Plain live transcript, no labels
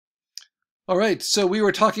All right, so we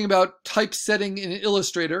were talking about typesetting in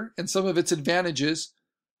Illustrator and some of its advantages,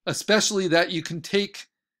 especially that you can take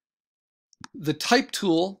the type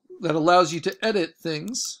tool that allows you to edit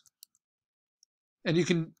things, and you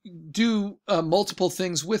can do multiple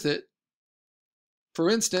things with it. For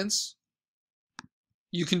instance,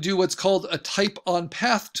 you can do what's called a type on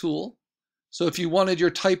path tool. So if you wanted your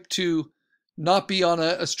type to not be on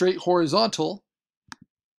a straight horizontal,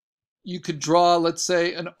 you could draw, let's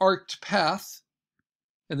say, an arced path,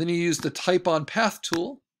 and then you use the type on path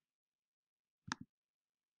tool.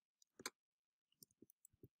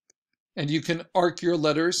 And you can arc your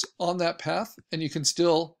letters on that path, and you can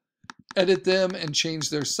still edit them and change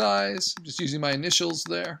their size. I'm just using my initials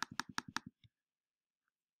there.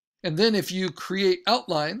 And then if you create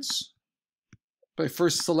outlines by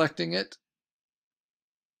first selecting it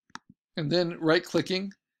and then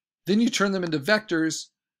right-clicking, then you turn them into vectors,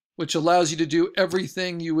 which allows you to do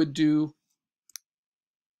everything you would do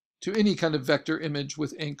to any kind of vector image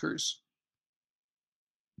with anchors.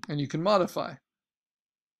 And you can modify.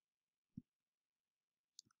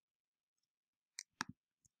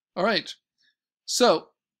 All right, so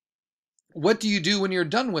what do you do when you're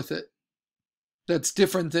done with it that's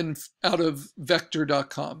different than out of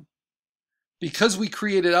vector.com? Because we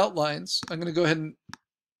created outlines, I'm going to go ahead and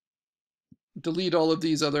delete all of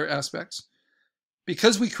these other aspects.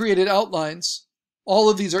 Because we created outlines, all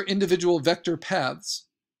of these are individual vector paths.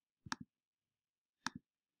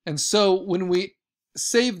 And so when we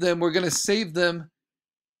save them, we're going to save them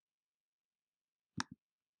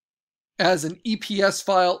as an EPS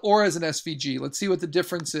file or as an SVG. Let's see what the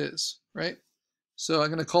difference is, right? So I'm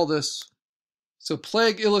going to call this, so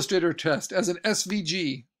Plague Illustrator Test as an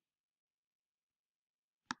SVG.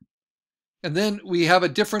 And then we have a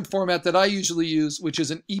different format that I usually use, which is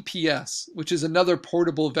an EPS, which is another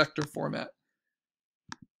portable vector format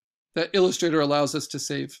that Illustrator allows us to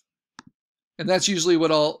save. And that's usually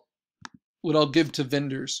what I'll give to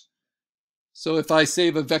vendors. So if I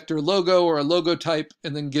save a vector logo or a logo type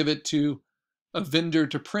and then give it to a vendor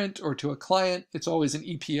to print or to a client, it's always an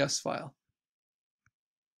EPS file.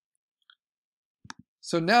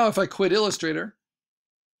 So now if I quit Illustrator,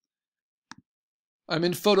 I'm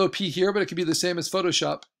in Photopea here, but it could be the same as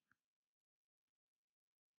Photoshop.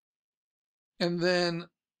 And then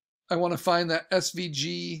I want to find that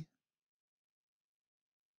SVG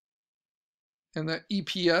and that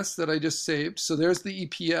EPS that I just saved. So there's the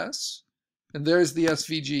EPS. And there's the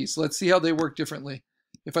SVG. So let's see how they work differently.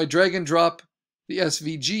 If I drag and drop the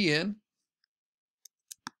SVG in,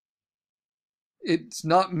 it's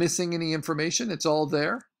not missing any information. It's all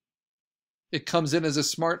there. It comes in as a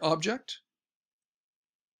smart object.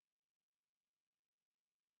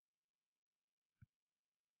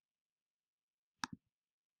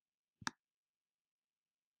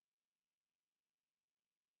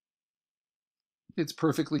 It's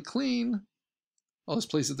perfectly clean. I'll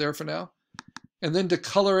just place it there for now. And then to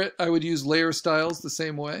color it, I would use layer styles the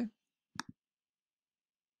same way.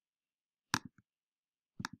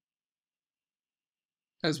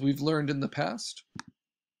 As we've learned in the past.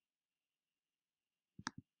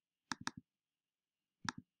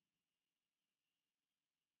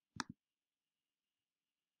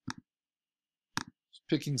 Just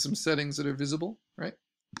picking some settings that are visible, right?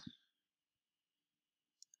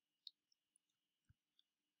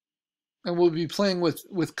 And we'll be playing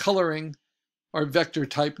with coloring our vector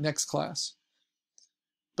type next class.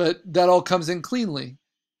 But that all comes in cleanly,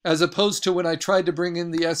 as opposed to when I tried to bring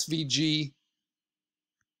in the SVG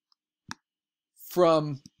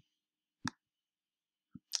from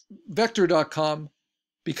vector.com,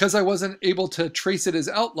 because I wasn't able to trace it as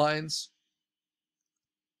outlines,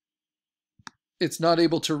 it's not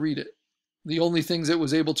able to read it. The only things it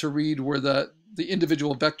was able to read were the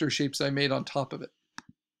individual vector shapes I made on top of it.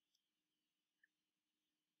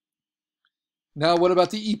 Now, what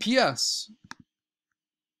about the EPS?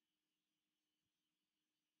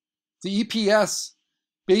 The EPS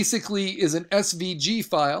basically is an SVG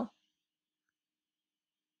file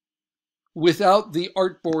without the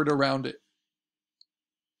artboard around it.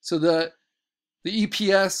 So the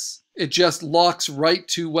EPS, it just locks right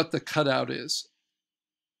to what the cutout is.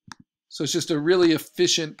 So it's just a really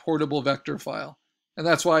efficient portable vector file. And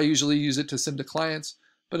that's why I usually use it to send to clients,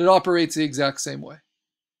 but it operates the exact same way.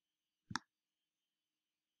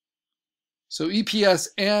 So EPS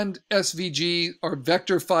and SVG are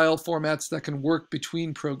vector file formats that can work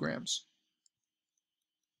between programs.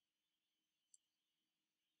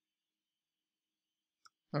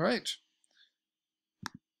 All right.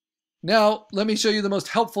 Now, let me show you the most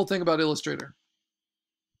helpful thing about Illustrator.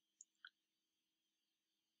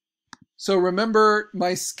 So remember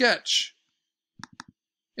my sketch.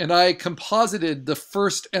 and I composited the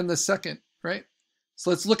first and the second, right? So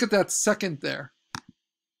let's look at that second there.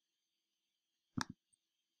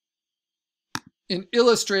 In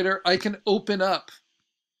Illustrator, I can open up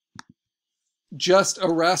just a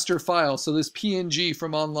raster file, so this PNG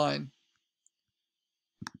from online.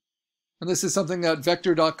 And this is something that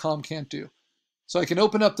vector.com can't do. So I can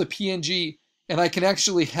open up the PNG and I can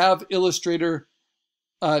actually have Illustrator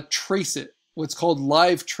trace it, what's called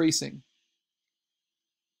live tracing.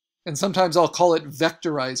 And sometimes I'll call it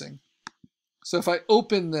vectorizing. So if I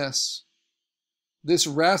open this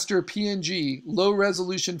raster PNG low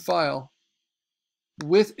resolution file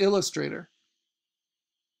with Illustrator,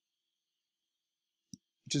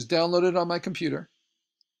 which is downloaded on my computer,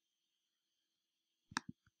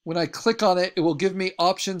 when I click on it, it will give me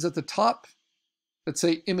options at the top that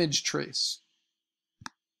say image trace.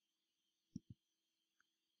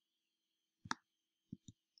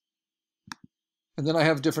 And then I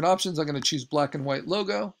have different options. I'm going to choose black and white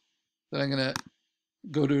logo. Then I'm going to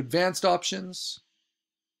go to advanced options,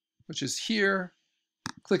 which is here.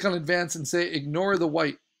 Click on advanced and say ignore the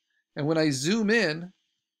white. And when I zoom in,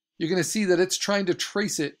 you're going to see that it's trying to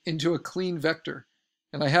trace it into a clean vector.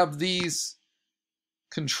 And I have these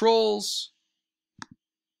controls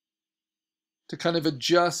to kind of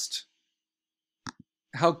adjust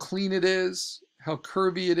how clean it is, how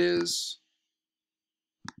curvy it is,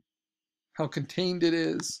 how contained it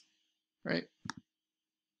is, right?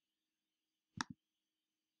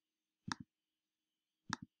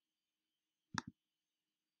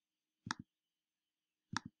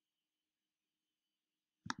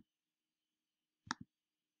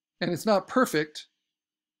 And it's not perfect,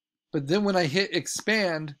 but then when I hit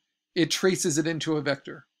expand, it traces it into a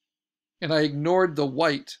vector. And I ignored the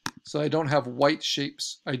white, so I don't have white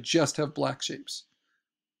shapes. I just have black shapes,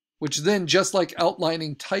 which then, just like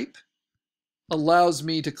outlining type, allows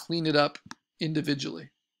me to clean it up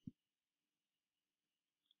individually.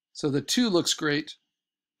 So the 2 looks great.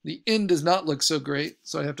 The in does not look so great,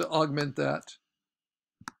 so I have to augment that.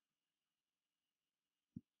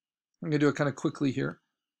 I'm going to do it kind of quickly here.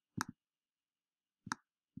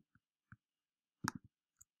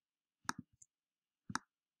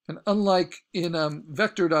 And unlike in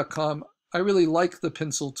vector.com, I really like the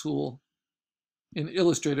pencil tool in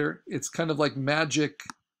Illustrator. It's kind of like magic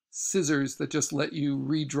scissors that just let you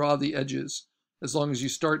redraw the edges as long as you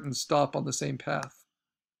start and stop on the same path.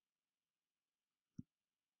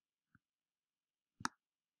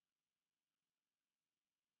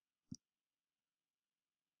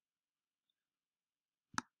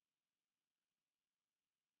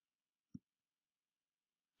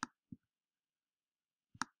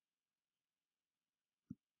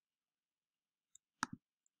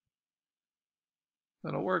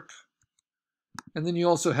 That'll work. And then you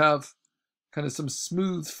also have kind of some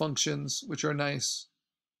smooth functions, which are nice,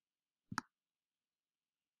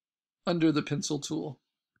 under the pencil tool.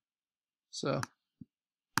 So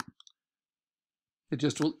it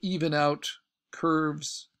just will even out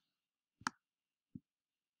curves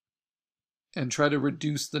and try to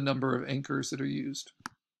reduce the number of anchors that are used.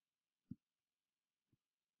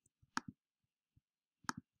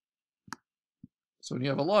 So when you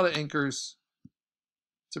have a lot of anchors,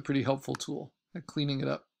 it's a pretty helpful tool at cleaning it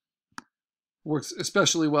up. Works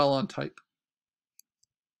especially well on type.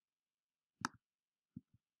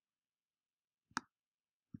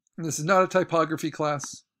 And this is not a typography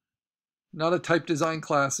class, not a type design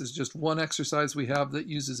class. It's just one exercise we have that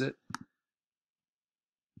uses it.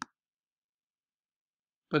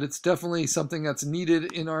 But it's definitely something that's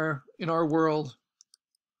needed in our world.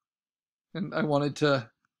 And I wanted to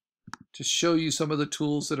show you some of the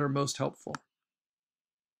tools that are most helpful.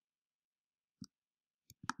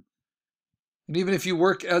 And even if you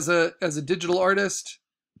work as a digital artist,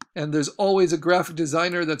 and there's always a graphic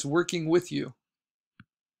designer that's working with you,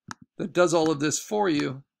 that does all of this for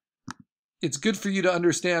you, it's good for you to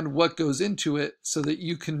understand what goes into it so that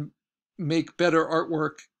you can make better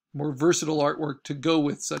artwork, more versatile artwork to go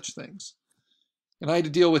with such things. And I had to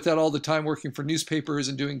deal with that all the time working for newspapers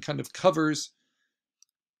and doing kind of covers.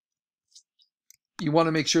 You want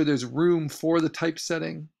to make sure there's room for the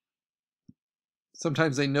typesetting.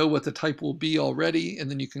 Sometimes they know what the type will be already,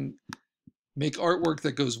 and then you can make artwork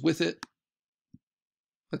that goes with it.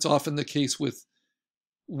 That's often the case with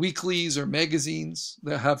weeklies or magazines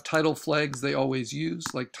that have title flags they always use,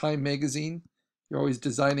 like Time magazine. You're always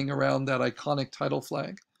designing around that iconic title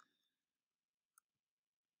flag.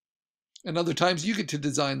 And other times you get to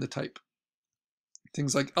design the type.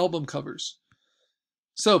 Things like album covers.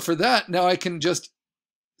 So for that, now I can just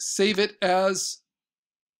save it as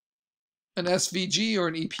an SVG or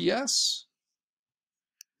an EPS.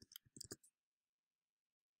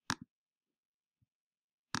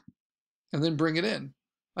 and then bring it in.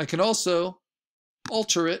 I can also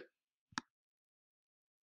alter it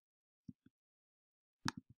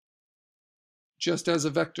just as a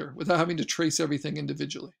vector without having to trace everything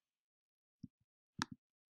individually.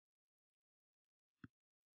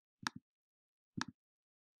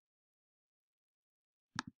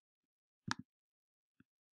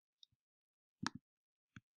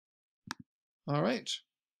 All right.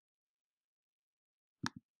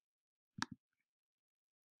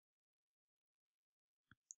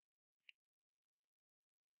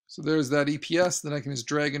 So there's that EPS. Then I can just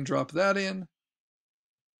drag and drop that in.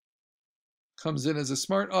 Comes in as a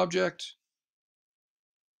smart object.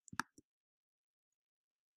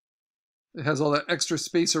 It has all that extra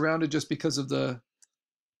space around it just because of the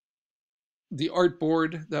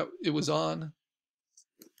artboard that it was on.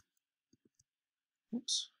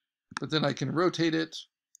 Oops. But then I can rotate it.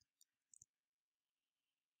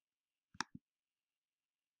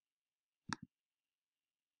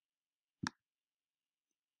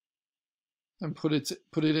 And put it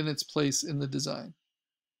in its place in the design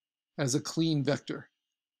as a clean vector.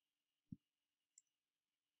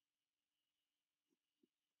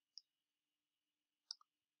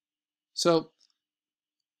 So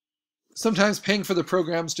sometimes paying for the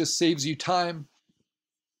programs just saves you time.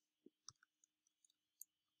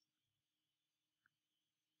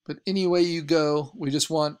 But any way you go, we just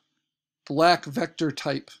want black vector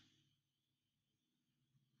type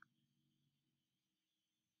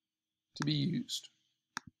to be used.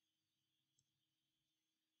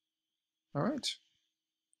 All right.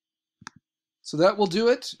 So that will do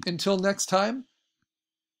it until next time.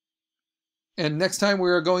 And next time we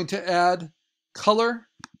are going to add color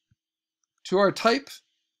to our type,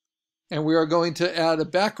 and we are going to add a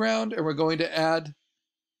background, and we're going to add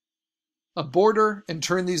a border and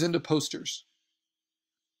turn these into posters.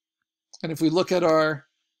 And if we look at our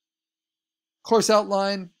course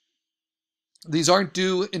outline, these aren't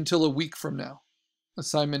due until a week from now,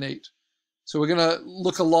 assignment 8. So we're going to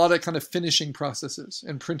look a lot at kind of finishing processes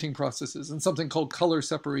and printing processes and something called color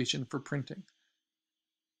separation for printing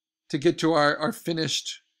to get to our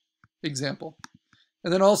finished example.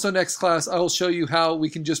 And then also next class, I will show you how we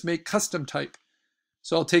can just make custom type.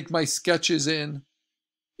 So I'll take my sketches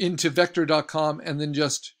into vector.com and then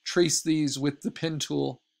just trace these with the pen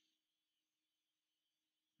tool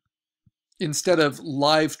instead of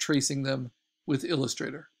live tracing them with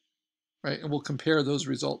Illustrator, right? And we'll compare those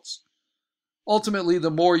results. Ultimately,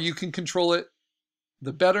 the more you can control it,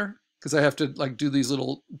 the better, because I have to like do these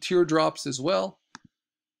little teardrops as well.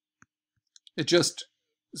 It just,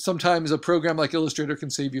 sometimes a program like Illustrator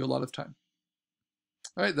can save you a lot of time.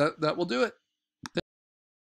 All right, that will do it.